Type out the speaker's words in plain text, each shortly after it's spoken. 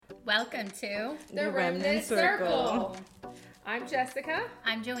Welcome to The Remnant Circle. I'm Jessica.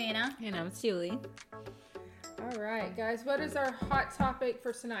 I'm Joanna. And I'm Julie. All right, guys, what is our hot topic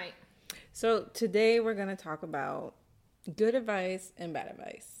for tonight? So today we're going to talk about good advice and bad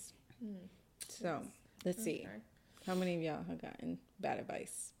advice. So let's see. How many of y'all have gotten bad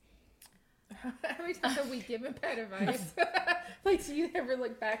advice? Every time we give a bad advice, like, do you ever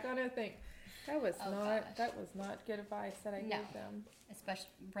look back on it and think, that was not good advice that I gave them? Especially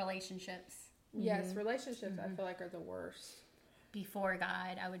relationships. Yes, relationships I feel like are the worst. Before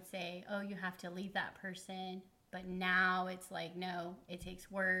God, I would say, oh, you have to leave that person. But now it's like, no, it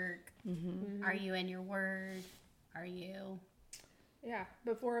takes work. Are you in your word? Are you? Yeah,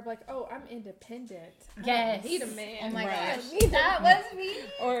 before I'm like, oh, I'm independent. Yes. I don't need a man. Oh my Right. gosh. That was me.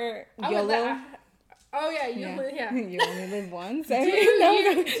 Or I would YOLO. oh, yeah, yeah. You only live once. Do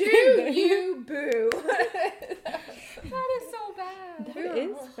you, boo. That is so bad. That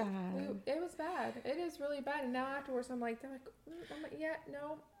is bad. It was bad. It is really bad. And now afterwards, I'm like, yeah,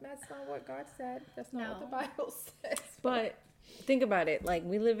 no, that's not what God said. That's not what the Bible says. But think about it. Like,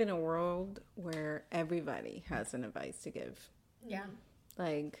 we live in a world where everybody has an advice to give. Yeah.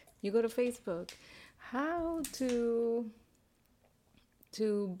 Like, you go to Facebook, how to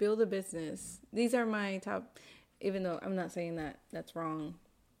build a business. These are my top, even though I'm not saying that that's wrong.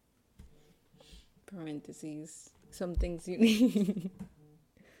 Parentheses, some things you need.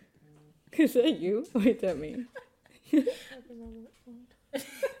 Is that you? Or is that me?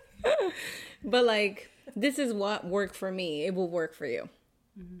 But like, this is what worked for me. It will work for you.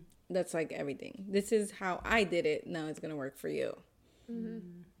 That's like everything. This is how I did it. Now it's going to work for you.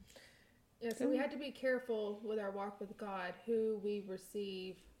 Yeah, so we had to be careful with our walk with God, who we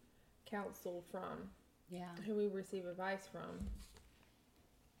receive counsel from, who we receive advice from.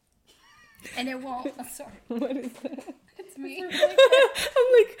 And it won't. Oh, sorry. What is that? It's me. I'm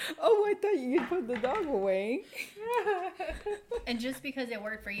like, oh, I thought you put the dog away. And just because it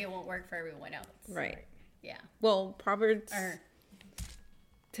worked for you, it won't work for everyone else. Right. Yeah. Well, Proverbs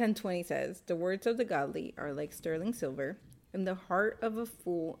 10:20 says, the words of the godly are like sterling silver, and the heart of a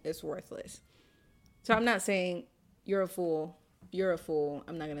fool is worthless. So I'm not saying you're a fool,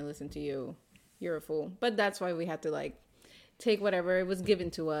 I'm not going to listen to you, you're a fool. But that's why we have to like take whatever was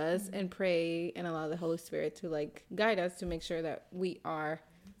given to us and pray and allow the Holy Spirit to like guide us to make sure that we are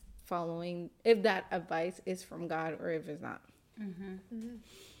following, if that advice is from God or if it's not.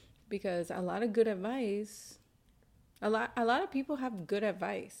 Because a lot of good advice, a lot of people have good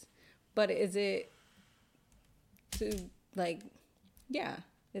advice, but is it to like,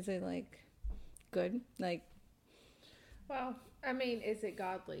 is it like good? Like, Well, I mean, is it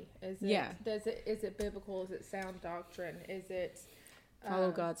godly? Is it biblical? Is it sound doctrine? Is it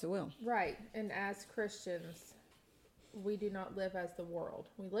follow God's will? Right. And as Christians, we do not live as the world.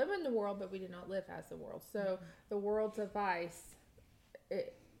 We live in the world, but we do not live as the world. So the world's advice,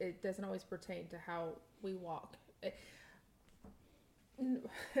 it doesn't always pertain to how we walk.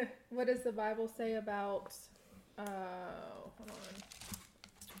 What does the Bible say about, hold on.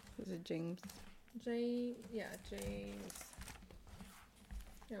 Is it James? James.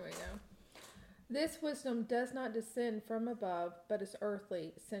 Here we go. This wisdom does not descend from above, but is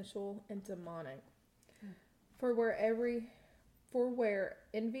earthly, sensual, and demonic. For where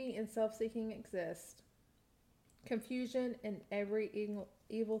envy and self-seeking exist, confusion and every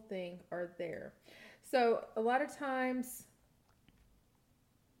evil thing are there. So a lot of times,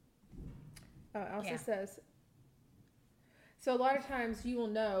 says, so a lot of times you will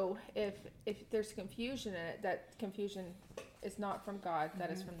know if there's confusion in it, that confusion is not from God, that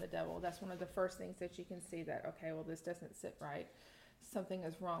is from the devil. That's one of the first things that you can see that, okay, well, this doesn't sit right. Something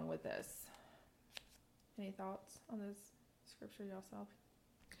is wrong with this. Any thoughts on this scripture yourself?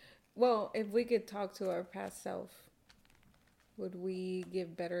 Well, if we could talk to our past self, would we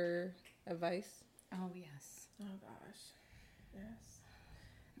give better advice? Oh, yes. Oh, gosh. Yes.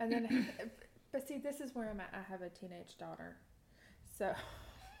 And then, but see, this is where I'm at. I have a teenage daughter. So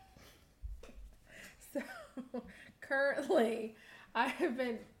currently, I have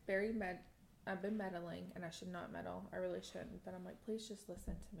been I've been meddling, and I should not meddle. I really shouldn't. But I'm like, please just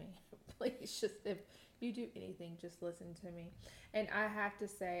listen to me. Please just, if you do anything, just listen to me. And I have to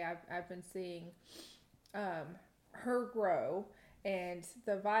say, I've been seeing her grow, and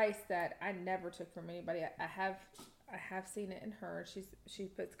the advice that I never took from anybody, I have seen it in her. She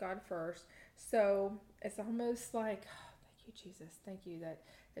puts God first. So it's almost like, oh, thank you, Jesus. Thank you that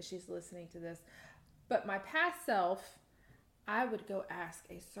she's listening to this. But my past self, I would go ask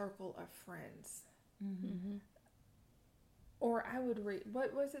a circle of friends. Or I would read,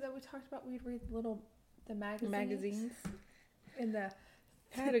 what was it that we talked about? We'd read the magazines. Magazines. In the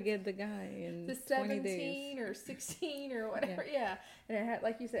How to get the guy in the 20 days. 17 or 16 or whatever. Yeah. And it had,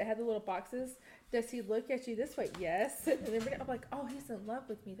 like you said, it had the little boxes. Does he look at you this way? Yes. And then I'm like, oh, he's in love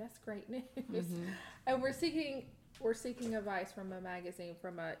with me. That's great news. Mm-hmm. And we're seeking advice from a magazine,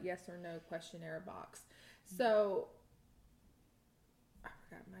 from a yes or no questionnaire box. So I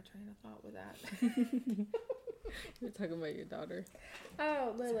forgot my train of thought with that. You're talking about your daughter.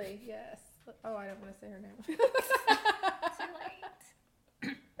 Oh, Lily, yes. Oh, I don't want to say her name. Too late.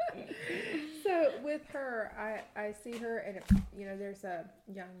 So with her, I see her, and there's a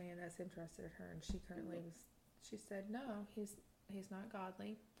young man that's interested in her, and she said, no, he's not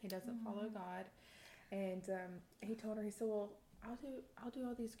godly. He doesn't follow God. And he told her, he said, well, I'll do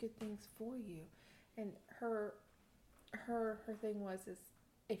all these good things for you. And her thing was, is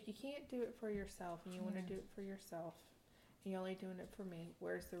if you can't do it for yourself and you want to do it for yourself and you're only doing it for me,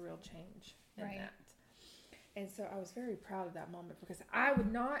 where's the real change in that? And so I was very proud of that moment, because I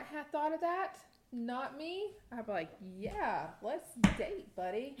would not have thought of that. Not me. I'd be like, yeah, let's date,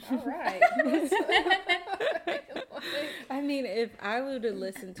 buddy. All right. I mean, if I would have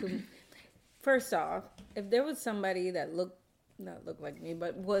listened to, first off, if there was somebody that not looked like me,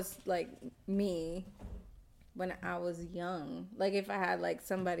 but was like me when I was young, like if I had like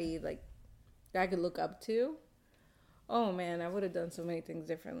somebody like that I could look up to, oh man, I would have done so many things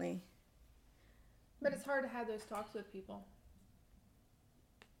differently. But it's hard to have those talks with people.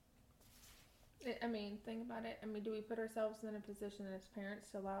 I mean, think about it. I mean, do we put ourselves in a position as parents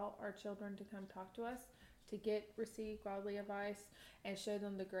to allow our children to come talk to us, to receive godly advice, and show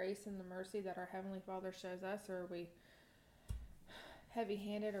them the grace and the mercy that our Heavenly Father shows us? Or are we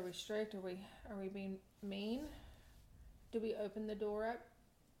heavy-handed? Are we strict? Are we being mean? Do we open the door up?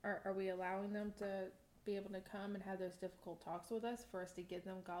 Are we allowing them to be able to come and have those difficult talks with us for us to give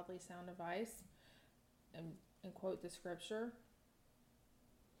them godly, sound advice and quote the scripture?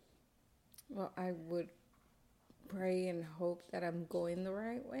 Well, I would pray and hope that I'm going the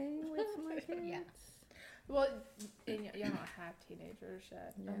right way with my kids. Yeah. Well, and y'all don't have teenagers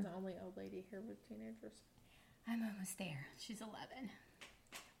yet. Yeah. I'm the only old lady here with teenagers. I'm almost there. She's 11.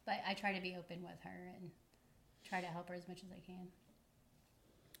 But I try to be open with her and try to help her as much as I can.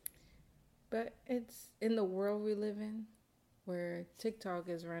 But it's in the world we live in where TikTok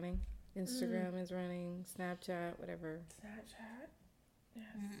is running, Instagram is running, Snapchat, whatever. Snapchat? Yes.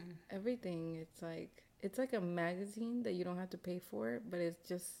 Everything. It's like a magazine that you don't have to pay for, but it's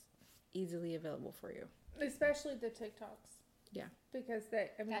just easily available for you. Especially the TikToks. Yeah. Because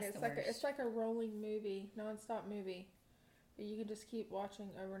it's like a rolling movie, nonstop movie. But you can just keep watching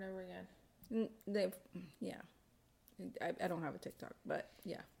over and over again. I don't have a TikTok, but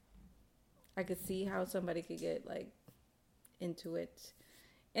yeah. I could see how somebody could get like into it.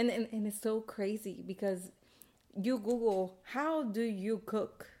 And it's so crazy because you Google, how do you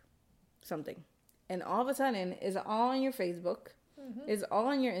cook something? And all of a sudden, it's all on your Facebook. It's all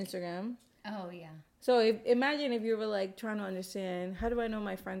on your Instagram. Oh, yeah. So imagine if you were like trying to understand, how do I know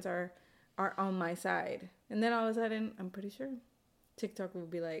my friends are on my side? And then all of a sudden, I'm pretty sure TikTok would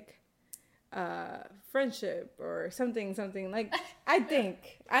be like, friendship or something like, I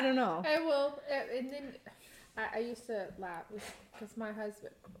think. I don't know. I will. And then I used to laugh because my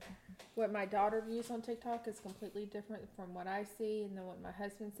husband, what my daughter views on TikTok is completely different from what I see and then what my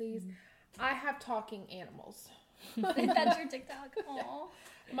husband sees. I have talking animals. That's your TikTok. Aww.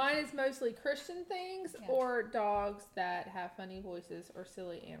 Mine is mostly Christian things or dogs that have funny voices or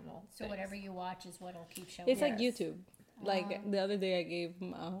silly animals. So whatever you watch is what'll keep showing. It's like YouTube. Like the other day I gave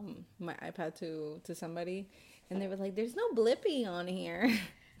my iPad to somebody and they were like, there's no Blippi on here.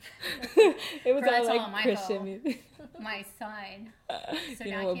 It was all like Christian music. My sign. So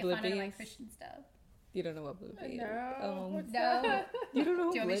you now know I can't what find any Blippi of my is? Christian stuff. You don't know what Blippi is? No. No. You don't know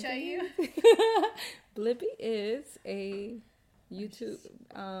what Do you want me to show Blippi you? is? Blippi is a YouTube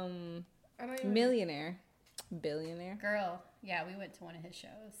billionaire. Girl, yeah, we went to one of his shows.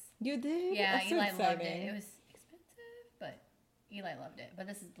 You did? Yeah, That's so Eli exciting. loved it. It was expensive, but Eli loved it. But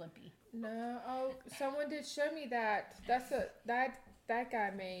this is Blippi. No. Oh, someone did show me that. That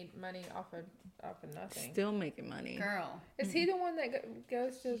guy made money off of nothing. Still making money. Girl. Is he the one that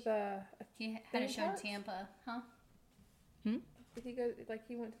goes to the? He had a show in parks? Tampa, huh? Did he go, like,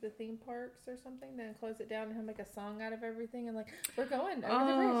 he went to the theme parks or something, then close it down and have, like, a song out of everything, and, like, we're going over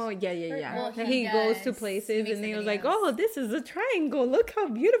the bridge. Yeah. Well, he goes to places, and he was like, oh, this is a triangle. Look how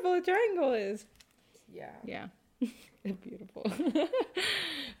beautiful a triangle is. Yeah. Beautiful.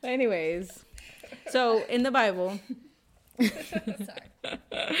 But anyways, so, in the Bible...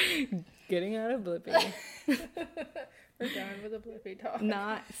 Sorry. Getting out of Blippi. We're done with the Blippi talk.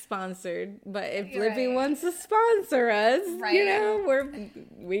 Not sponsored, but if You're Blippi right. wants to sponsor us, Right. you know,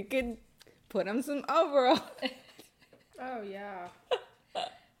 we could put them some overalls. Oh yeah.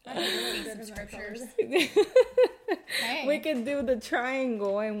 I don't know Some what scriptures. scriptures. Hey. We could do the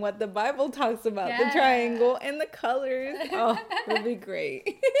triangle and what the Bible talks about, the Yeah. triangle and the colors. Oh, it would be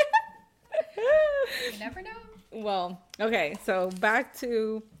great. You never know. Well, okay, so back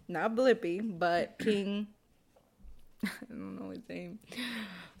to not Blippi, but King. I don't know his name.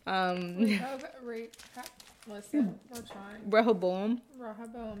 Listen, we're trying. Rehoboam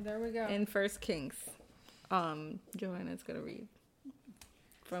Rehoboam. There we go. in First Kings. Joanna's gonna read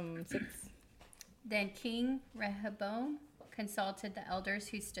from 6. Then King Rehoboam consulted the elders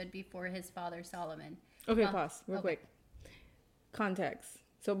who stood before his father Solomon. Okay, Oh, pause real okay. quick. Context.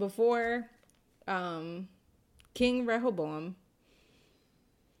 So before King Rehoboam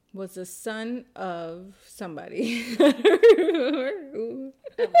was the son of somebody. I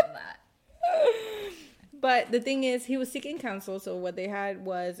love that. But the thing is, he was seeking counsel. So what they had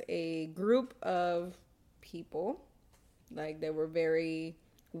was a group of people, like they were very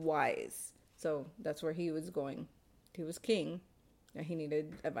wise. So that's where he was going. He was king, and he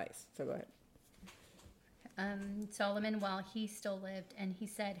needed advice. So go ahead. Solomon, while he still lived, and he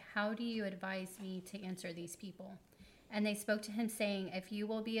said, "How do you advise me to answer these people?" And they spoke to him, saying, "If you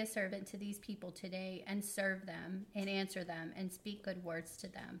will be a servant to these people today, and serve them, and answer them, and speak good words to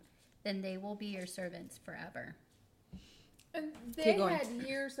them, then they will be your servants forever." And they Keep going. had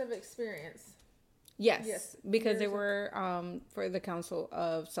years of experience. Yes, Yes, because they years of- were for the counsel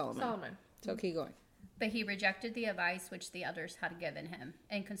of Solomon. Solomon. So keep going. But he rejected the advice which the others had given him,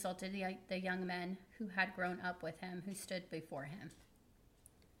 and consulted the young men who had grown up with him, who stood before him.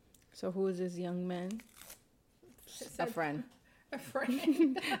 So who is this young man? It A said friend. A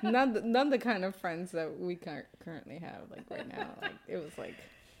friend. Not the kind of friends that we currently have, like right now. Like it was like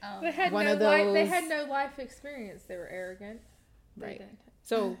They had One no of life. They those- had no life experience. They were arrogant. They Right. didn't.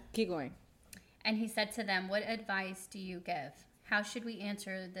 so. Keep going. And he said to them, "What advice do you give? How should we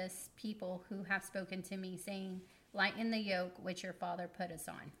answer this people who have spoken to me, saying, 'Lighten the yoke which your father put us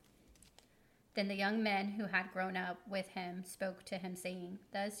on'?" Then the young men who had grown up with him spoke to him, saying,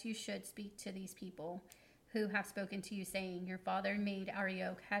 "Thus you should speak to these people who have spoken to you, saying, 'Your father made our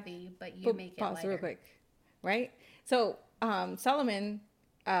yoke heavy, but you make it Pause lighter.'" real quick. Right. So Solomon,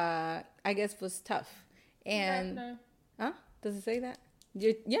 I guess, was tough, and No. huh? Does it say that?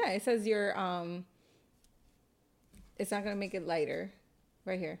 Yeah, it says your It's not gonna make it lighter,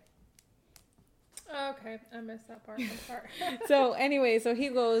 right here. Oh, okay, I missed that part. I'm sorry. So anyway, so he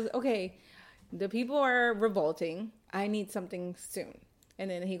goes, okay, the people are revolting. I need something soon. And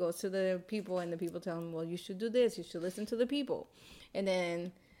then he goes to the people, and the people tell him, well, you should do this. You should listen to the people. And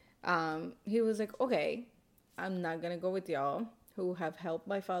then he was like, okay, I'm not going to go with y'all who have helped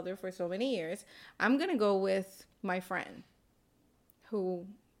my father for so many years. I'm going to go with my friend who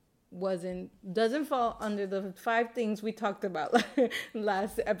doesn't fall under the 5 things we talked about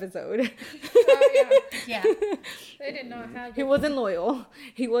last episode. Oh yeah, Yeah, they did not have. He wasn't loyal.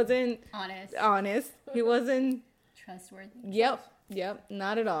 He wasn't honest, He wasn't. trustworthy. Yep.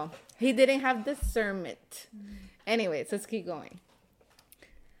 Not at all. He didn't have discernment. Anyways, let's keep going.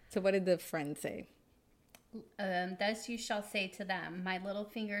 So what did the friend say? Thus you shall say to them, my little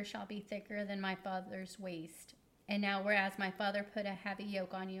finger shall be thicker than my father's waist. And now, whereas my father put a heavy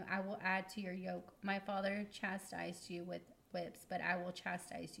yoke on you, I will add to your yoke. My father chastised you with whips, but I will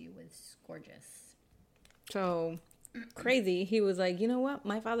chastise you with scourges. So crazy. He was like, you know what?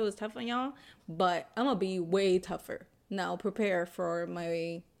 My father was tough on y'all, but I'm gonna be way tougher. Now prepare for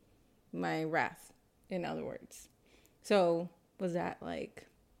my wrath. In other words, so was that like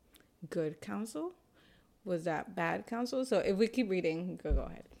good counsel? Was that bad counsel? So if we keep reading, go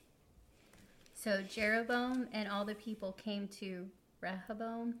ahead. So Jeroboam and all the people came to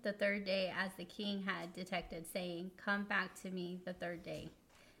Rehoboam the 3rd day, as the king had detected, saying, come back to me the 3rd day.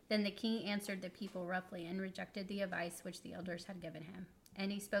 Then the king answered the people roughly and rejected the advice which the elders had given him.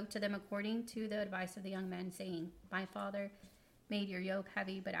 And he spoke to them according to the advice of the young men, saying, my father made your yoke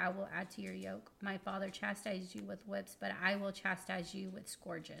heavy, but I will add to your yoke. My father chastised you with whips, but I will chastise you with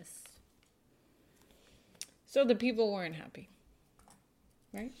scourges. So the people weren't happy,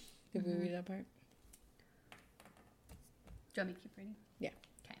 right? Did we read that part? Do you want me to keep reading? Yeah.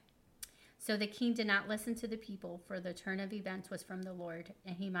 Okay. So the king did not listen to the people, for the turn of events was from the Lord,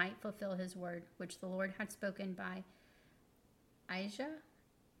 and he might fulfill his word, which the Lord had spoken by Ahijah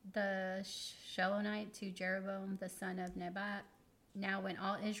the Shilonite to Jeroboam the son of Nebat. Now when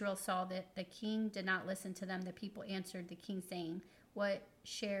all Israel saw that the king did not listen to them, the people answered the king, saying, what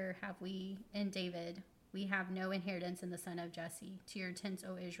share have we in David? We have no inheritance in the son of Jesse. To your tents,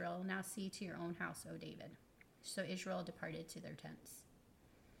 O Israel. Now see to your own house, O David. So Israel departed to their tents.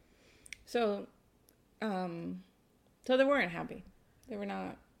 So, so they weren't happy. They were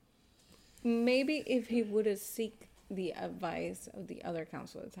not. Maybe if he would have seek the advice of the other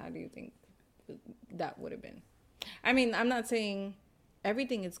counselors, how do you think that would have been? I mean, I'm not saying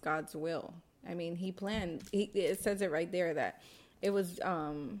everything is God's will. I mean, he planned. It says it right there that it was.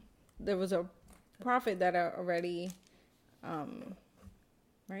 There was a prophet that already.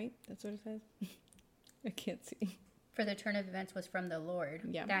 Right. That's what it says. I can't see. For the turn of events was from the Lord,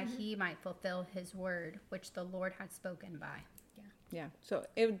 Yeah. that he might fulfill his word, which the Lord had spoken by. Yeah. Yeah. So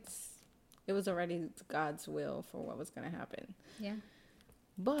it was already God's will for what was going to happen. Yeah.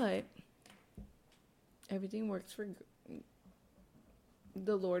 But everything works for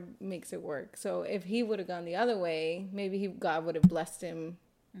the Lord makes it work. So if he would have gone the other way, maybe God would have blessed him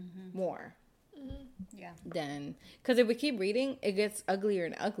more. Yeah. Then, because if we keep reading, it gets uglier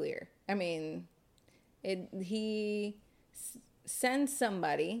and uglier. I mean, he sends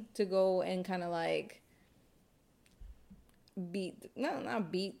somebody to go and kind of like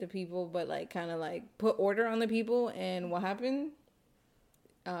not beat the people, but like kind of like put order on the people. And what happened?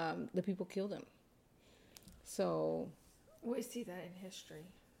 The people killed him. So We see that in history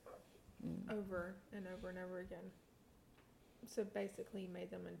over and over and over again. So basically,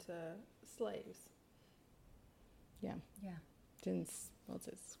 made them into slaves. yeah, Yeah. since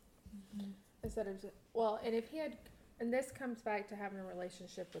Moses. Instead of and if he had, and this comes back to having a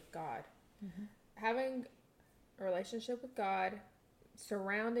relationship with God, having a relationship with God,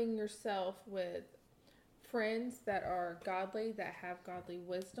 surrounding yourself with friends that are godly, that have godly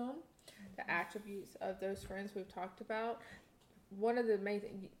wisdom, the attributes of those friends we've talked about. One of the main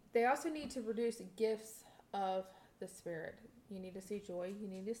things, they also need to produce gifts of the Spirit. You need to see joy. You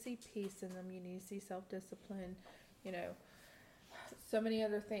need to see peace in them. You need to see self-discipline. You know, so many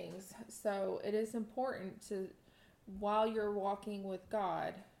other things. So it is important to, while you're walking with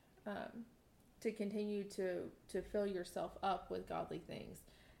God, to continue to fill yourself up with godly things.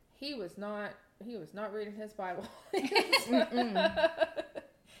 He was not reading his Bible.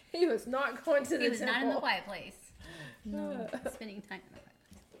 He was not going to the temple. He was not in the quiet place. No. Spending time in the quiet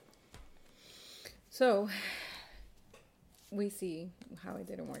place. So we see how it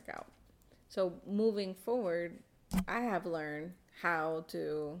didn't work out. So moving forward, I have learned how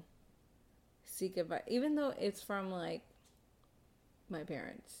to seek advice, even though it's from like my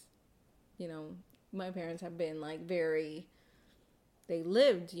parents. You know, my parents have been like they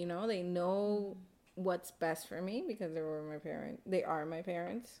lived, you know, they know what's best for me because they are my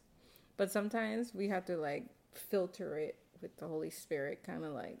parents. But sometimes we have to like filter it with the Holy Spirit, kind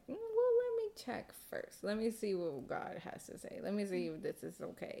of like, well, let me check first. Let me see what God has to say. Let me see if this is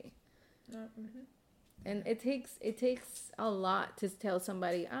okay. And it takes a lot to tell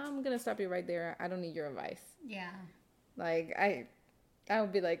somebody, I'm gonna stop you right there. I don't need your advice. Yeah. Like I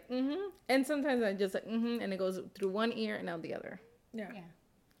would be like, and sometimes I just like, and it goes through one ear and out the other. Yeah.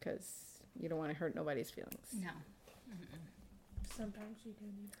 Because you don't want to hurt nobody's feelings. No. Sometimes you do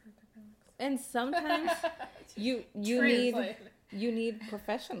need to hurt their feelings. And sometimes you need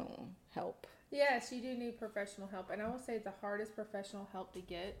professional help. Yes, you do need professional help. And I will say the hardest professional help to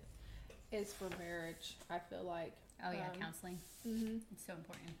get is for marriage, I feel like. Oh, yeah, counseling. It's so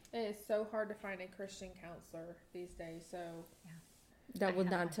important. It is so hard to find a Christian counselor these days. So That will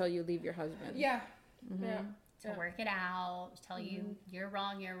not tell you leave your husband. yeah. To work it out, tell you you're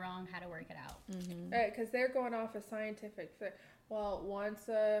wrong, how to work it out. Because they're going off a scientific. Well, once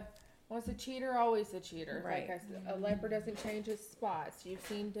a cheater, always a cheater. Right. Like a leper doesn't change its spots. You've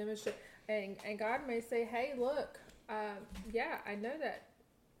seen demonstrate, and God may say, "Hey, look, yeah, I know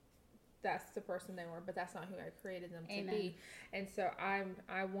that's the person they were, but that's not who I created them to be. And so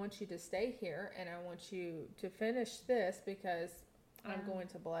I want you to stay here, and I want you to finish this because I'm going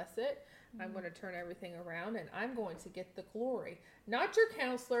to bless it. I'm going to turn everything around, and I'm going to get the glory. Not your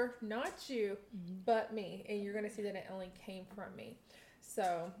counselor, not you, but me. And you're going to see that it only came from me.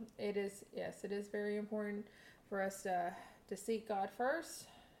 So it is very important for us to seek God first.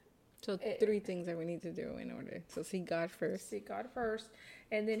 So 3 things that we need to do in order. So seek God first. Seek God first,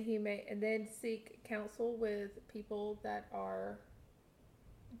 and then then seek counsel with people that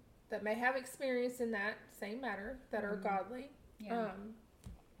may have experience in that same matter, that are godly. Yeah.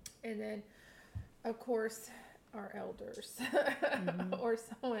 And then, of course, our elders or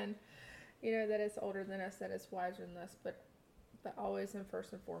someone, that is older than us, that is wiser than us, but always and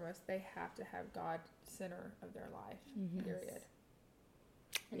first and foremost, they have to have God center of their life, period.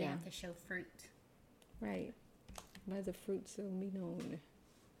 And they have to show fruit. Right. By the fruits will be known.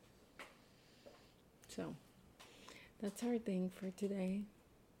 So that's our thing for today.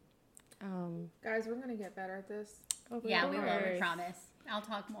 Guys, we're gonna get better at this. Yeah, we will. are. We promise. I'll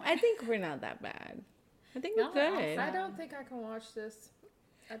talk more. I think we're not that bad. I think No, we're good. I don't think I can watch this.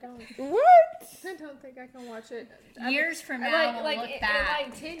 I don't What? think I can watch it. Years from now, we'll look back. In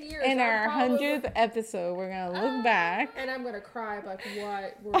like 10 years. In I'll our probably 100th episode, we're gonna look back. And I'm gonna cry like,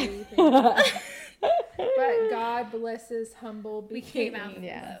 what were we thinking? But God blesses humble We came out beginnings. from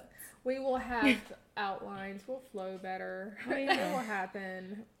Yeah. boats. We will have outlines. We'll flow better. Oh, It yeah. will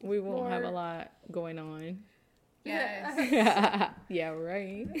happen. We won't have a Lord. lot going on. Yes. Yeah,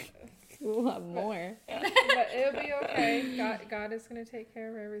 right. We'll have more. But it'll be okay. God is gonna take care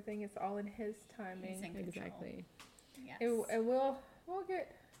of everything. It's all in His timing. He's in control. Exactly. Yes. And we'll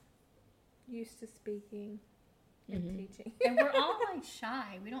get used to speaking and Mhm. teaching. And we're all like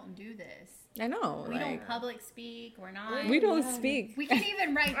shy. We don't do this. I know. We like, don't public speak. We're not. we don't Yeah. speak. We can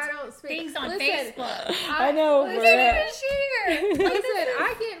even write I don't speak. things on Listen, Facebook. I know. Listen, we're- Listen,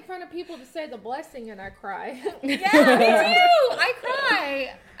 I get in front of people to say the blessing and I cry. Yeah, me too. I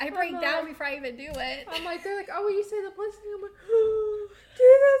cry. I break I'm down like- before I even do it. I'm like, they're like, oh, will you say the blessing? I'm like,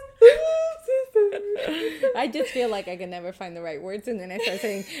 Jesus. I just feel like I can never find the right words, and then I start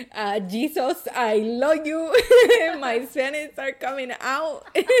saying, "Jesus, I love you." My Spanish are coming out,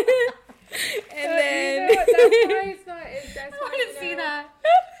 and then You know, that's why it's not. That's I why, want you to see know,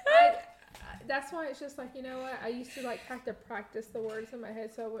 that. That's why it's just like, you know what? I used to like have to practice the words in my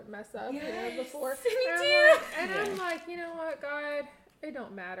head so I wouldn't mess up. Yes, Before. me I'm like, you know what, God, it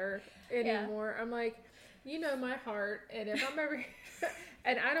don't matter anymore. I'm like, you know my heart, and if I'm ever,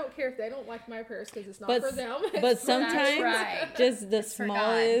 and I don't care if they don't like my prayers because it's not But- for them. but It's for sometimes me. right. just the for God.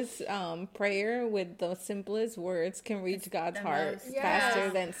 smallest prayer with the simplest words can reach God's the heart most- faster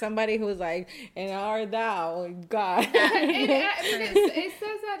Yes. than somebody who's like, "And art thou God?" And it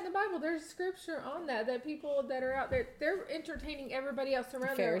says that in the Bible. There's scripture on that people that are out there, they're entertaining everybody else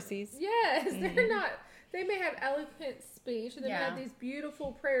around. Pharisees. Yes, they're not. They may have eloquent speech and they may Yeah. have these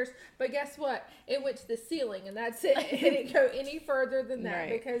beautiful prayers, but guess what? It went to the ceiling and that's it. It didn't go any further than that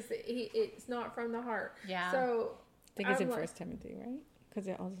Right. because it's not from the heart. Yeah. So I think it's I'm in like- First Timothy, right? Because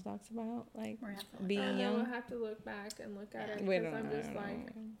it also talks about like We're gonna have to look being I know, young. we'll have to look back and look at it We because don't I'm just know.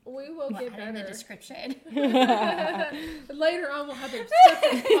 like, we will We'll get add it in the better. description. Later on, we'll have the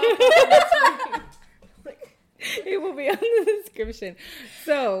scriptures pop up on the screen. It will be on the description.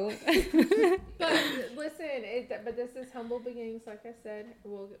 So, But listen, but this is humble beginnings. Like I said,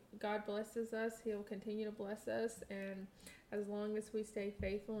 God blesses us. He'll continue to bless us, and as long as we stay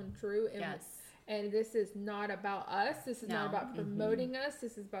faithful and true, and Yes. and this is not about us. This is not No. about promoting us.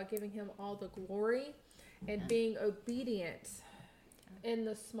 This is about giving Him all the glory and Yeah. being obedient in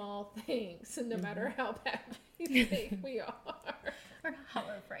the small things, no matter how bad we think we are. We're not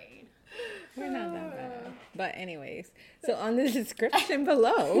afraid. we're not that bad. But anyways, so on the description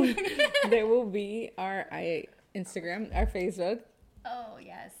below, there will be our Instagram, our Facebook, Oh,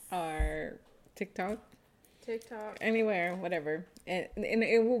 yes. our TikTok, TikTok. anywhere, whatever. And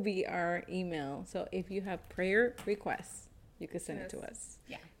it will be our email. So if you have prayer requests, you could send it to Yes. us.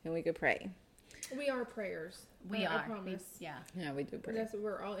 Yeah. And we could pray. We are prayers. We I are. promise. Yeah. Yeah, we do pray. That's,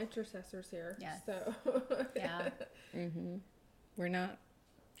 we're all intercessors here. Yes. So. Yeah. We're not.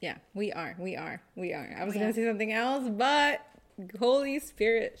 Yeah, we are. We are. We are. I was We going are. to say something else, but Holy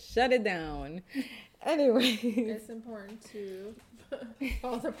Spirit shut it down. Anyway. It's important to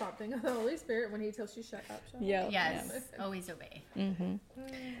follow the prompting of the Holy Spirit when He tells you shut up. Shut Yeah. up. Yes. Always obey.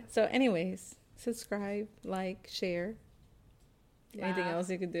 So, anyways, subscribe, like, share. Anything Laugh. else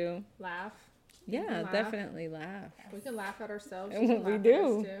you could do? Laugh. Yeah, laugh. definitely laugh. We can laugh at ourselves. You And can we laugh at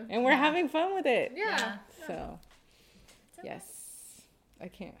do. us too. And we're Yeah. having fun with it. Yeah. So, okay. yes. I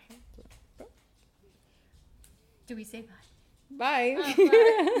can't. Do we say bye? Bye. Oh,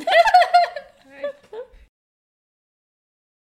 bye. All right.